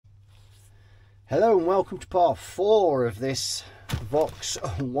Hello and welcome to part 4 of this Vox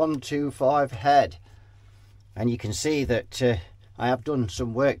 125 head. And you can see that I have done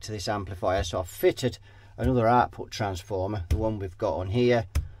some work to this amplifier, so I've fitted another output transformer, the one we've got on here,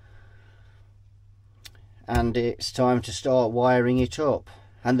 and it's time to start wiring it up.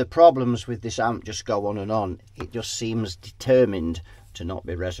 And the problems with this amp just go on and on. It just seems determined to not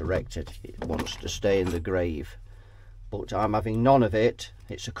be resurrected. It wants to stay in the grave, but I'm having none of it.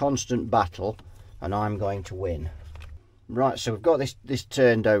 It's a constant battle and I'm going to win. Right, so we've got this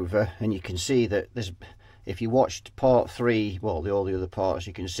turned over, and you can see that there's, if you watched part 3, well, all the other parts,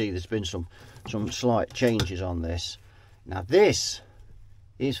 you can see there's been some slight changes on this. Now this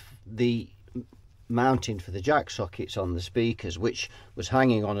is the mounting for the jack sockets on the speakers, which was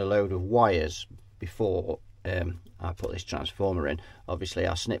hanging on a load of wires before I put this transformer in. Obviously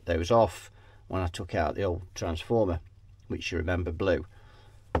I snipped those off when I took out the old transformer, which you remember blew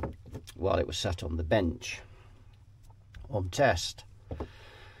while it was sat on the bench on test.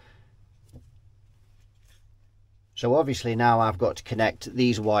 So obviously now I've got to connect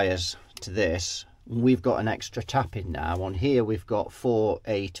these wires to this. We've got an extra tap in now. On here we've got 4,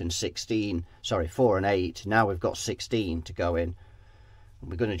 8 and 16, sorry, 4 and 8. Now we've got 16 to go in. And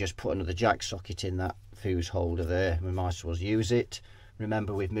we're going to just put another jack socket in that fuse holder there. We might as well use it.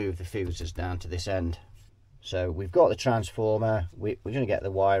 Remember, we've moved the fuses down to this end. So we've got the transformer, we're going to get the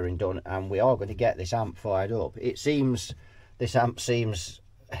wiring done, and we are going to get this amp fired up. It seems, this amp seems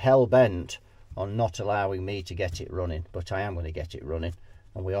hell-bent on not allowing me to get it running, but I am going to get it running,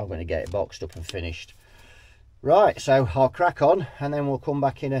 and we are going to get it boxed up and finished. Right, so I'll crack on, and then we'll come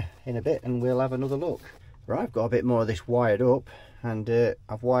back in a bit and we'll have another look. Right, I've got a bit more of this wired up, and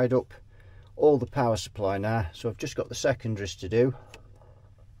I've wired up all the power supply now, so I've just got the secondaries to do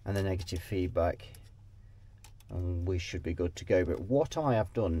and the negative feedback, and we should be good to go. But what I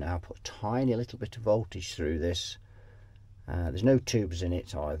have done now, put a tiny little bit of voltage through this. There's no tubes in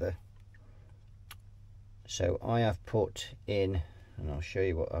it either, so I have put in, and I'll show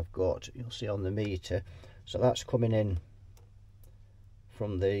you what I've got, you'll see on the meter. So that's coming in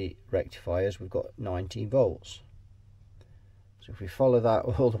from the rectifiers. We've got 19 volts. So if we follow that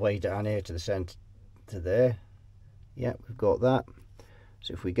all the way down here to the centre to there, yeah, we've got that.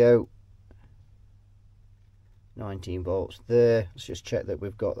 So if we go 19 volts there, let's just check that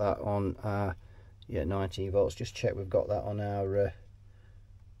we've got that on our, yeah, 19 volts, just check we've got that on our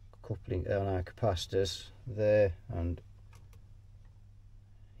coupling, on our capacitors there, and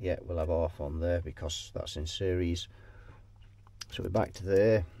yeah, we'll have half on there because that's in series. So we're back to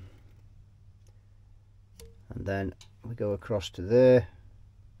there, and then we go across to there,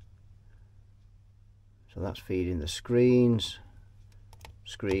 so that's feeding the screens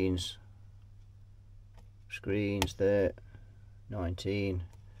there. 19,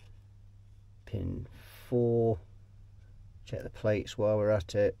 pin 4, check the plates while we're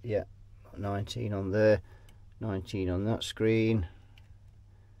at it. Yeah, 19 on there, 19 on that screen,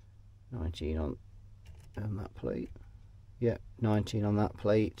 19 on that plate, yeah, 19 on that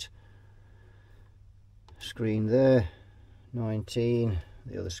plate, screen there, 19,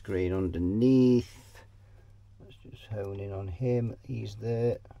 the other screen underneath. Let's just hone in on him, he's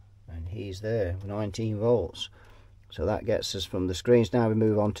there and he's there, 19 volts. So that gets us from the screens. Now we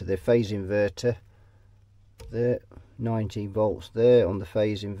move on to the phase inverter there, 19 volts there on the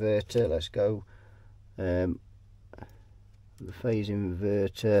phase inverter. Let's go the phase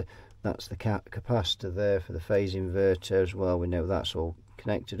inverter, that's the capacitor there for the phase inverter as well. We know that's all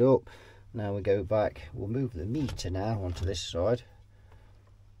connected up. Now we go back, we'll move the meter now onto this side.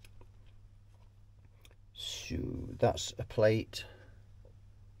 So that's a plate,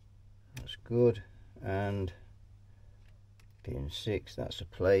 that's good, and pin 6, that's a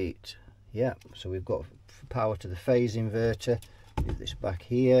plate. Yeah, so we've got power to the phase inverter. Move this back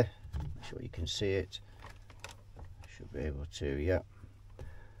here, make sure you can see it. Should be able to, yeah.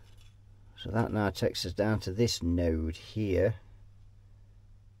 So that now takes us down to this node here,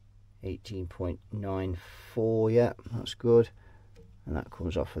 18.94, yeah, that's good. And that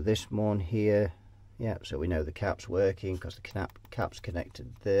comes off of this one here. Yeah, so we know the cap's working because the cap's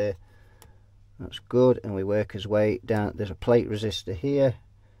connected there. That's good, and we work his way down. There's a plate resistor here.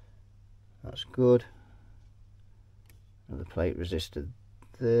 That's good. Another plate resistor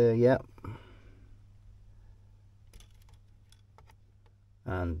there, yep.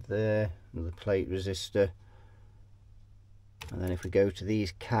 And there, another plate resistor. And then if we go to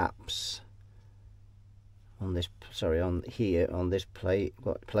these caps on this, sorry, on here, on this plate,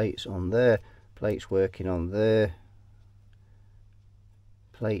 got plates on there, plates working on there,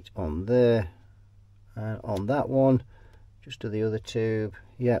 plate on there, and on that one, just to the other tube,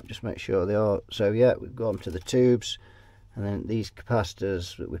 Yep, just make sure they are. So yeah, we've got them to the tubes, and then these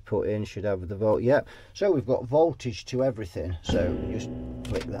capacitors that we put in should have the volt. Yep, so we've got voltage to everything. So just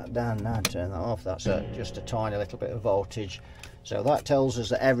click that down now, turn that off. That's just a tiny little bit of voltage. So that tells us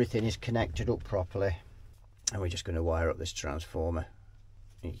that everything is connected up properly. And we're just going to wire up this transformer.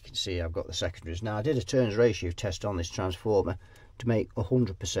 You can see I've got the secondaries. Now I did a turns ratio test on this transformer to make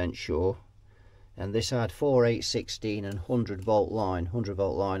 100% sure. And this had 4, 8, 16 and 100 volt line. 100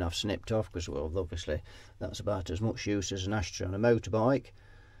 volt line I've snipped off because, well, obviously that's about as much use as an ashtray on a motorbike.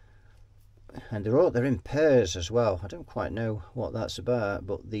 And they're in pairs as well. I don't quite know what that's about,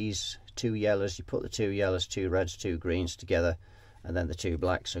 but these two yellows, you put the two yellows, two reds, two greens together, and then the two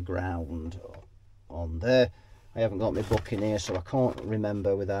blacks are ground on there. I haven't got my book in here, so I can't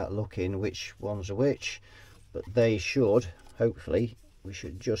remember without looking which ones are which, but they should, hopefully, they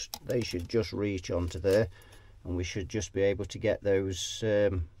should just reach onto there, and we should just be able to get those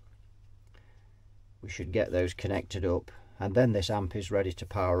we should get those connected up, and then this amp is ready to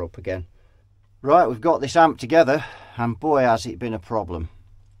power up again. Right, we've got this amp together, and boy has it been a problem.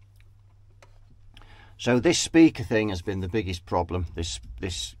 So this speaker thing has been the biggest problem. This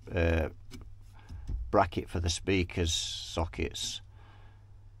bracket for the speakers sockets.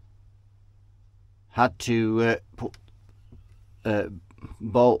 Had to put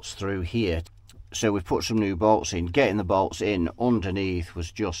bolts through here, so we've put some new bolts in. Getting the bolts in underneath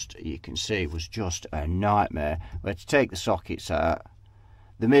was just, you can see, was just a nightmare. We had to take the sockets out.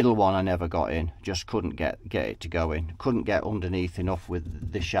 The middle one I never got in, just couldn't get it to go in. Couldn't get underneath enough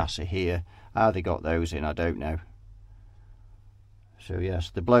with the chassis here. How they got those in, I don't know. So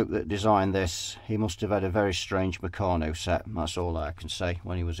yes, the bloke that designed this, he must have had a very strange Meccano set. That's all I can say,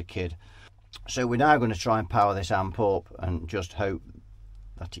 when he was a kid. So we're now going to try and power this amp up and just hope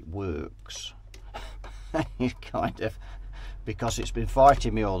that it works. It's kind of, because it's been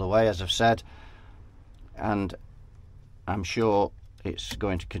fighting me all the way, as I've said, and I'm sure it's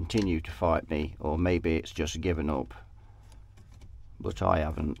going to continue to fight me, or maybe it's just given up, but I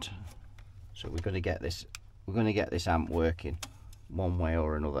haven't. So we're going to get this amp working one way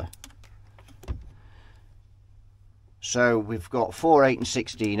or another. So we've got 4, 8 and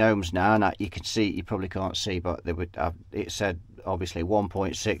 16 ohms now, and you can see, you probably can't see, but it said obviously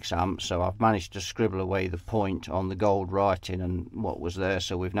 1.6 amps, so I've managed to scribble away the point on the gold writing and what was there,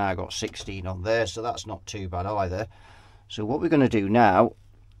 so we've now got 16 on there, so that's not too bad either. So what we're going to do now,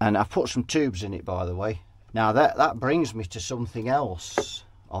 and I've put some tubes in it, by the way. Now that brings me to something else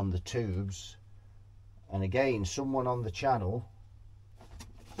on the tubes, and again, someone on the channel,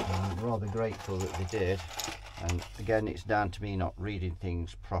 I'm rather grateful that they did, and again, it's down to me not reading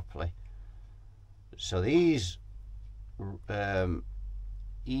things properly. So these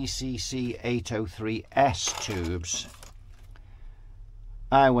ECC 803S tubes,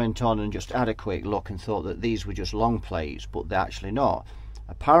 I went on and just had a quick look and thought that these were just long plates, but they're actually not.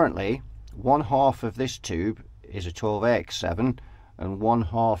 Apparently, one half of this tube is a 12AX7 and one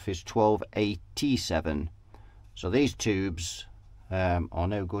half is 12AT7. So these tubes are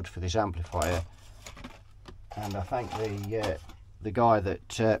no good for this amplifier, and I thank the guy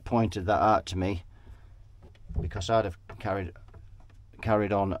that pointed that out to me, because I'd have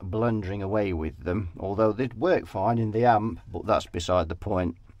carried on blundering away with them, although they'd work fine in the amp, but that's beside the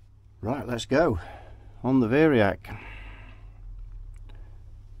point. Right, let's go on the variac.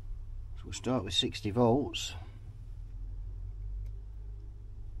 So we'll start with 60 volts.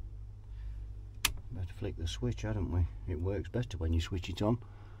 Better flick the switch, hadn't we? It works better when you switch it on.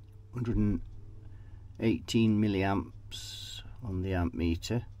 118 milliamps on the amp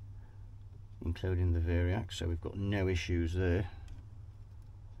meter, including the variac, so we've got no issues there.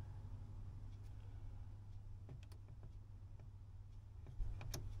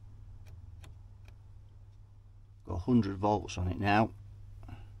 Got 100 volts on it now.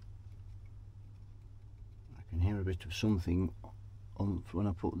 I can hear a bit of something on when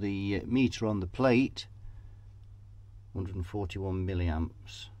I put the meter on the plate. 141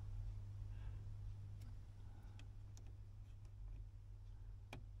 milliamps.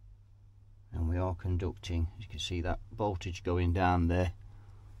 And we are conducting. You can see that voltage going down there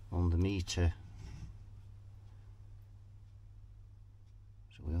on the meter.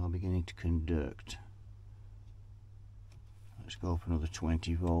 So we are beginning to conduct. Let's go up another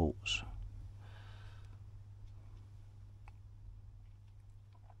 20 volts.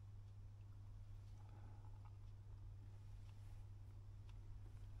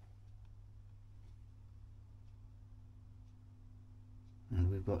 And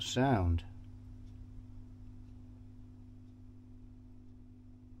we've got sound.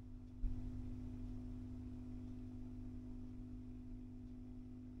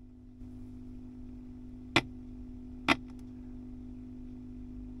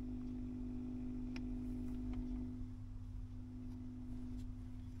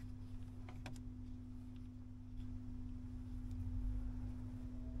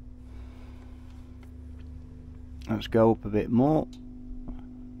 Let's go up a bit more,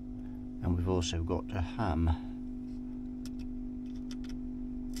 and we've also got a ham.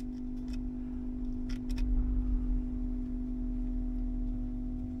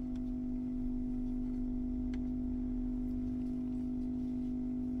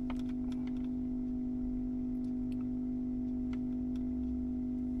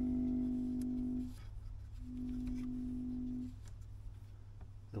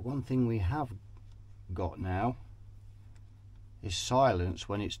 The one thing we have got now is silence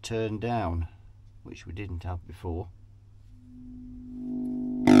when it's turned down, which we didn't have before.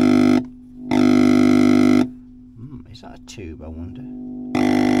 Is that a tube, I wonder?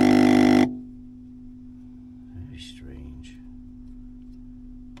 Very strange.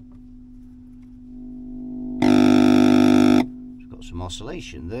 It's got some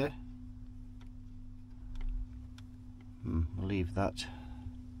oscillation there. We'll leave that.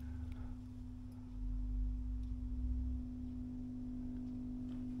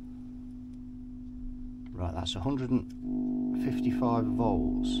 Right, that's 155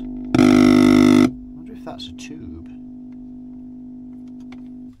 volts. I wonder if that's a tube.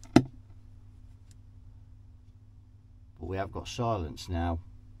 But we have got silence now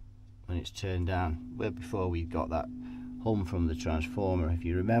when it's turned down. Where before we got that hum from the transformer, if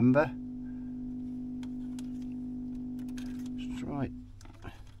you remember. Let's try it.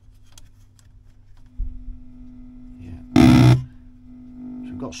 Yeah. So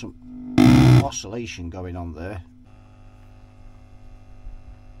we've got some oscillation going on there.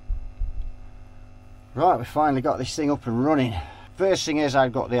 Right, we finally got this thing up and running. First thing is,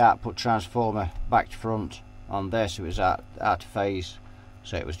 I've got the output transformer back to front on there, so it was out of phase,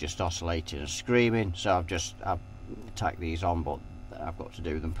 so it was just oscillating and screaming. So I've tacked these on, but I've got to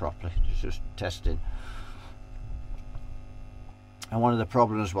do them properly. It's just testing. And one of the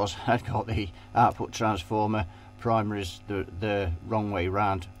problems was I'd got the output transformer primaries the wrong way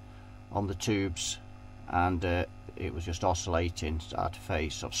round on the tubes, and it was just oscillating out of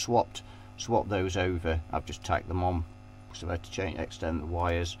phase. So I've swapped those over. I've just tacked them on, so I had to extend the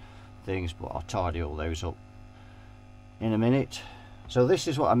wires, things, but I'll tidy all those up in a minute. So this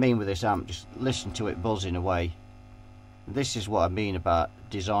is what I mean with this amp. Just listen to it buzzing away. This is what I mean about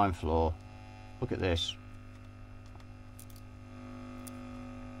design flaw. Look at this.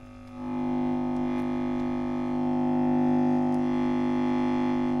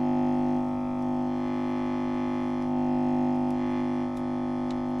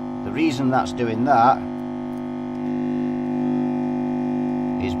 The reason that's doing that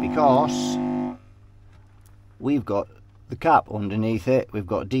is because we've got the cap underneath it. We've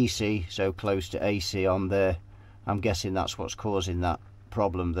got DC so close to AC on there. I'm guessing that's what's causing that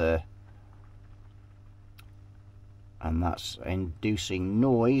problem there, and that's inducing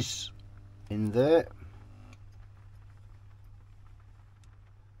noise in there.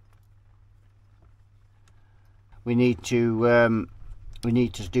 We need to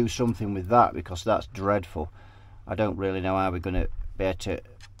do something with that, because that's dreadful. I don't really know how we're going to be able to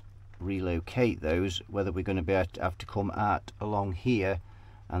relocate those, whether we're going to be able to have to come out along here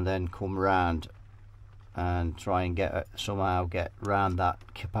and then come round and try and somehow get round that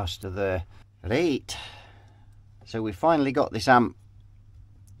capacitor there. Right, so we finally got this amp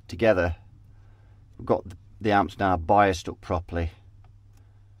together. We've got the amps now biased up properly.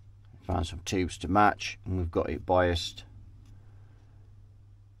 Found some tubes to match, and we've got it biased.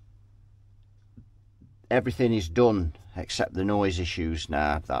 Everything is done except the noise issues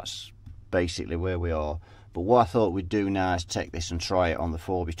now. That's basically where we are. But what I thought we'd do now is take this and try it on the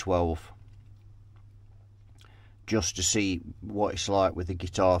 4x12, just to see what it's like with the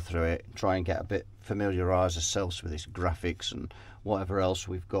guitar through it, try and get a bit familiarise ourselves with this graphics and whatever else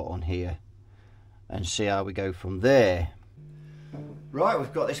we've got on here, and see how we go from there. Right,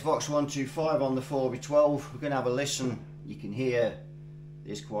 we've got this Vox 125 on the 4x12. We're going to have a listen. You can hear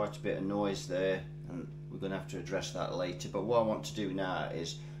there's quite a bit of noise there, and we're going to have to address that later. But what I want to do now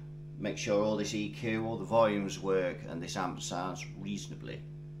is make sure all this EQ, all the volumes work, and this amp sounds reasonably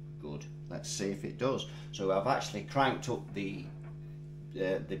good. Let's see if it does. So I've actually cranked up the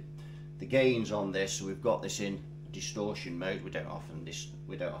gains on this, so we've got this in distortion mode. We don't often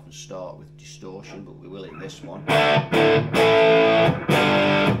start with distortion, but we will in this one.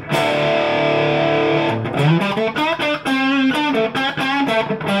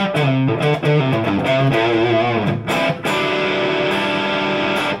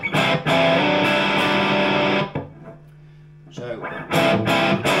 So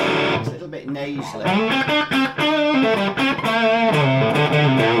it's a little bit nasally.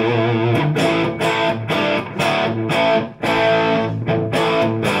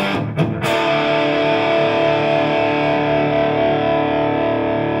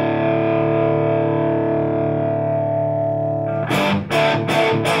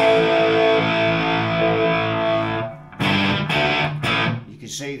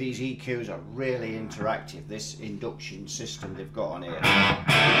 see, these EQs are really interactive, this induction system they've got on here.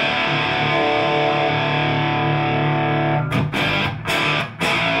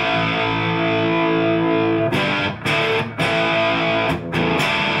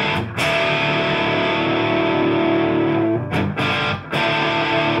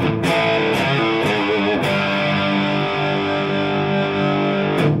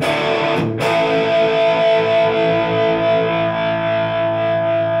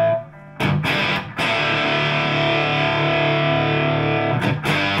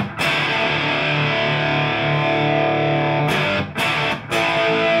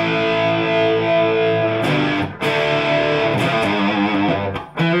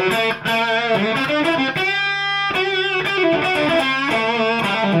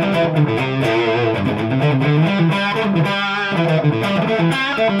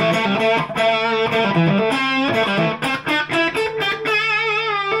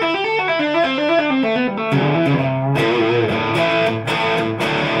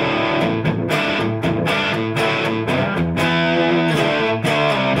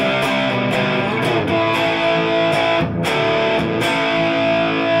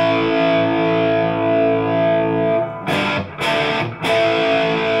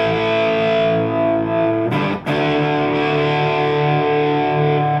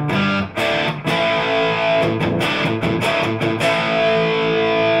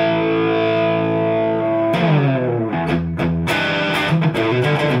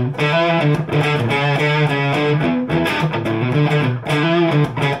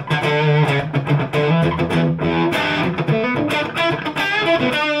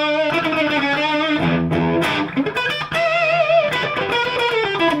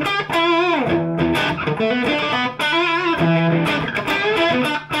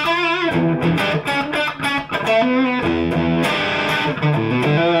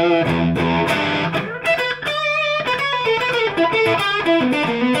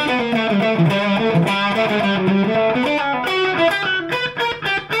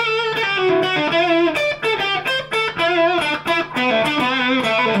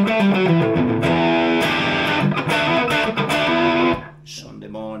 Sunday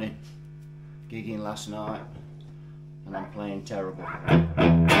morning, gigging last night, and I'm playing terrible.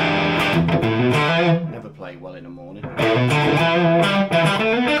 Never play well in the morning.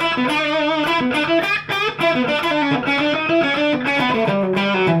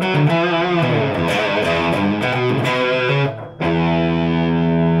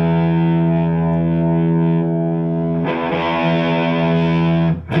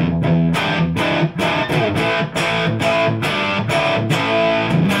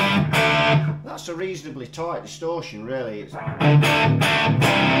 That's a reasonably tight distortion, really. They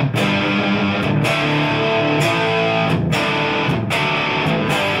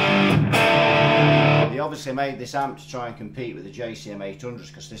obviously made this amp to try and compete with the JCM 800s,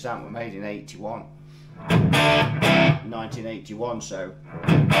 because this amp was made in 1981, so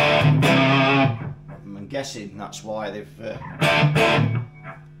I'm guessing that's why they've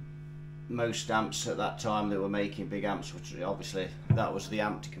most amps at that time they were making big amps, which obviously that was the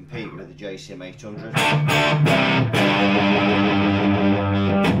amp to compete with the JCM 800.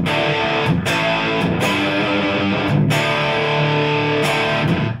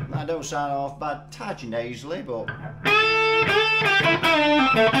 That don't sound half bad, tad nasally, but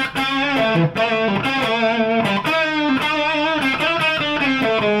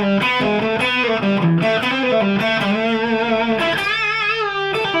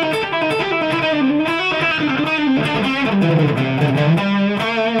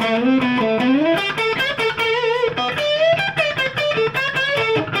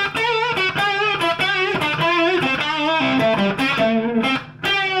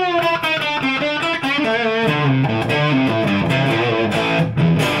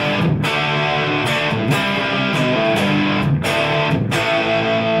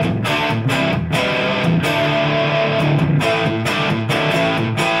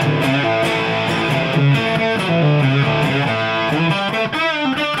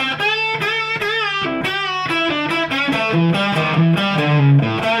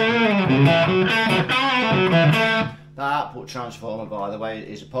that output transformer, by the way,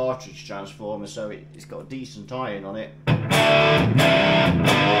 is a partridge transformer, so it's got a decent iron on it.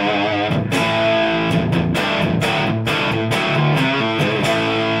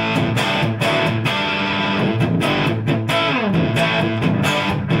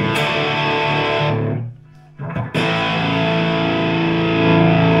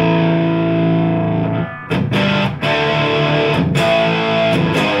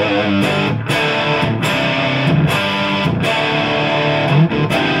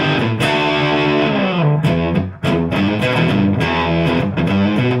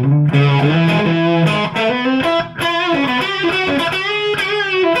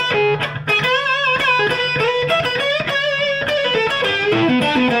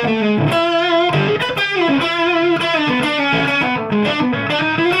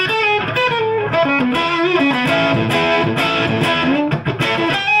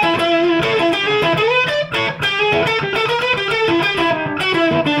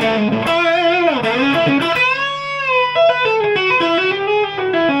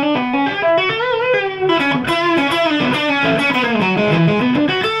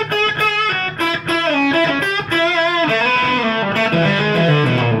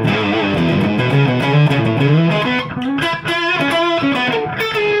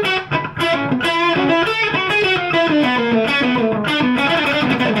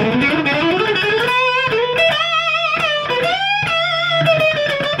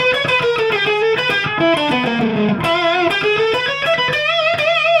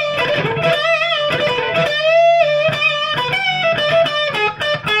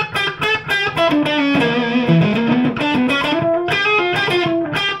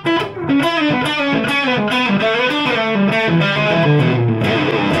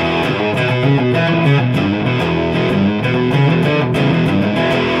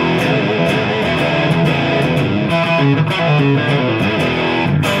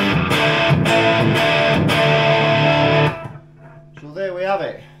 So there we have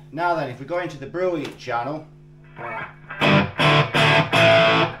it. Now then, if we go into the brilliant channel, you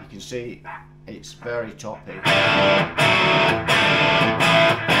can see it's very toppy.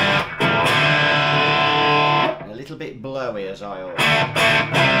 And a little bit blowy, as I hope.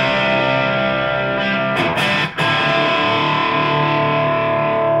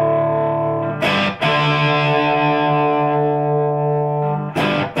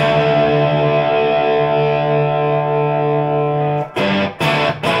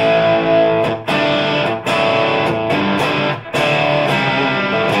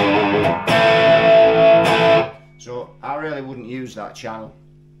 That channel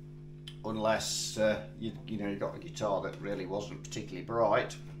unless you know, you got a guitar that really wasn't particularly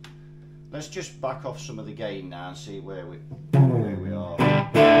bright. Let's just back off some of the gain now and see where we are.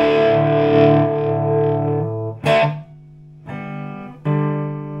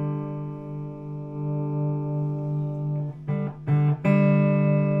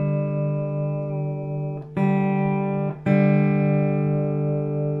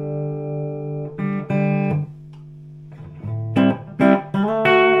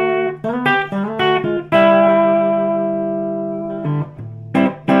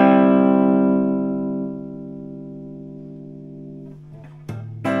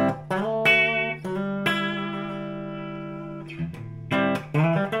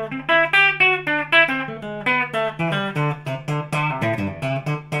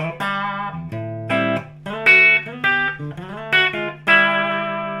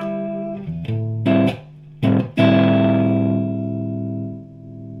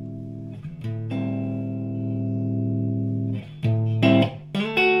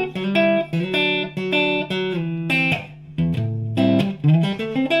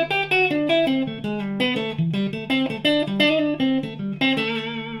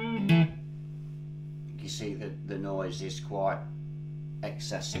 The noise is quite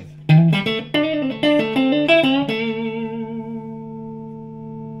excessive.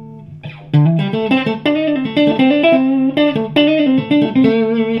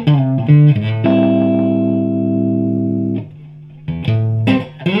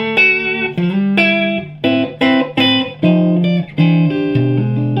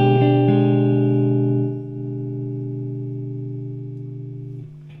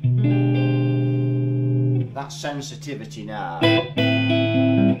 That sensitivity now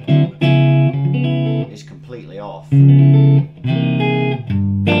is completely off, which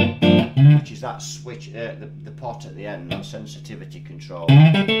is that switch, the pot at the end, that sensitivity control. So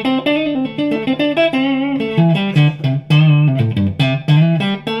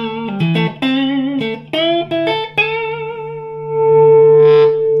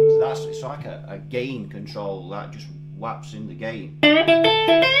it's like a gain control that just whaps in the gain.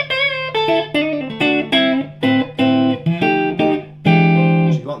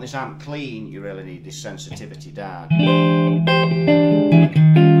 This amp clean, you really need this sensitivity down.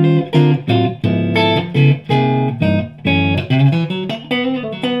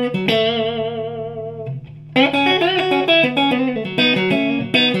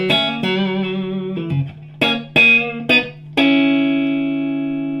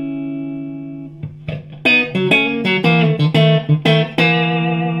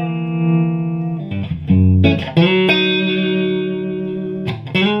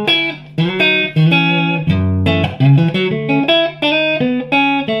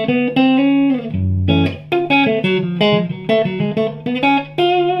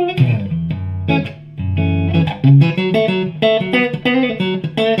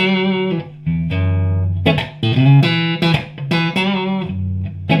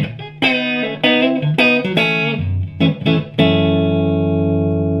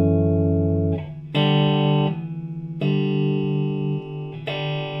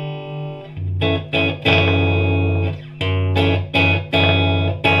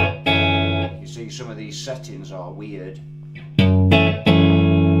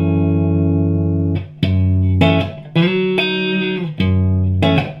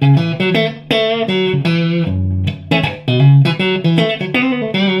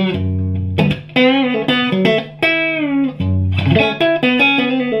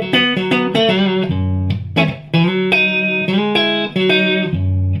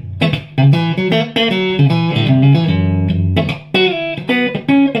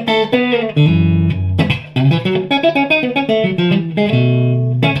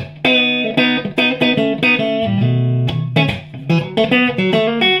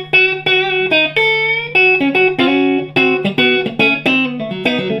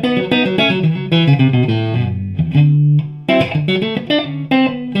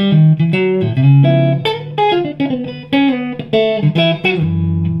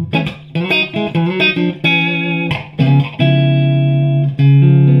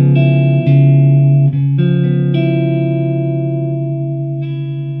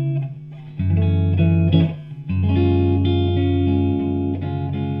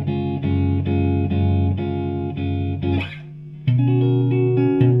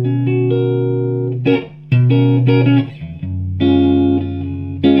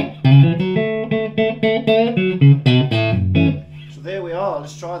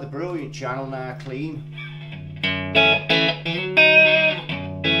 channel now clean.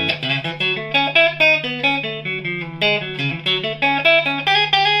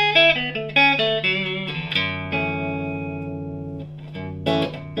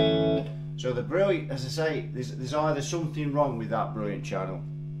 So the brilliant, as I say, there's either something wrong with that brilliant channel,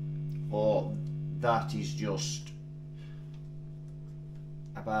 or that is just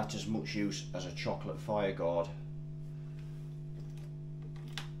about as much use as a chocolate fire guard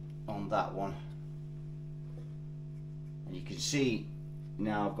on that one. And you can see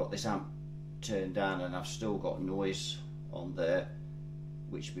now I've got this amp turned down and I've still got noise on there,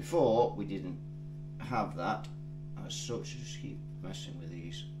 which before we didn't have that as such. Just keep messing with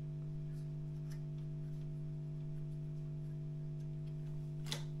these.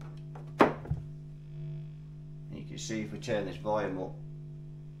 And you can see if we turn this volume up,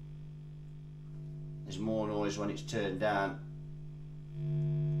 there's more noise when it's turned down.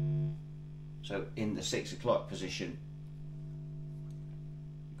 So in the 6 o'clock position,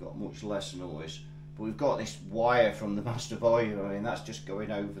 you've got much less noise. But we've got this wire from the master volume. I mean, that's just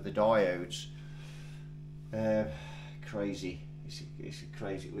going over the diodes. Crazy. It's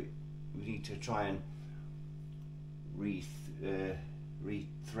crazy. We need to try and rethread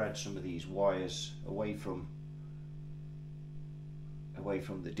some of these wires away from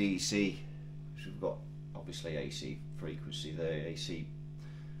the DC. We've got obviously AC frequency there, AC.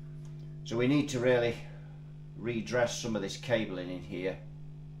 So we need to really redress some of this cabling in here.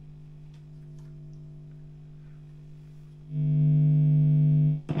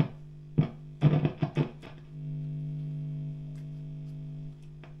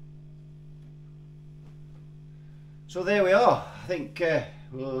 So there we are. I think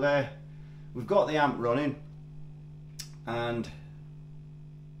we've got the amp running, and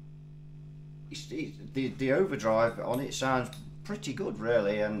the overdrive on it sounds pretty good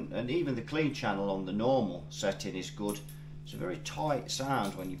really, and even the clean channel on the normal setting is good. It's a very tight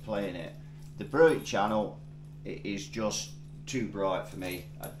sound when you're playing it. The brilliant channel, it is just too bright for me.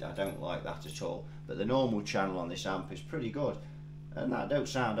 I don't like that at all, but the normal channel on this amp is pretty good, and that don't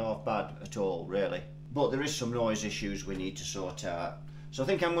sound half bad at all really. But there is some noise issues we need to sort out. So I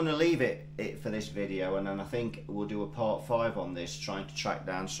think I'm going to leave it for this video, and then I think we'll do a part 5 on this, trying to track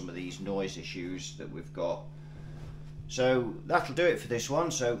down some of these noise issues that we've got. So that'll do it for this one.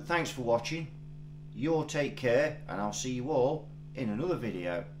 So thanks for watching. You all take care, and I'll see you all in another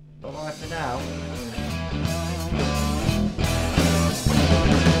video. Bye bye for now.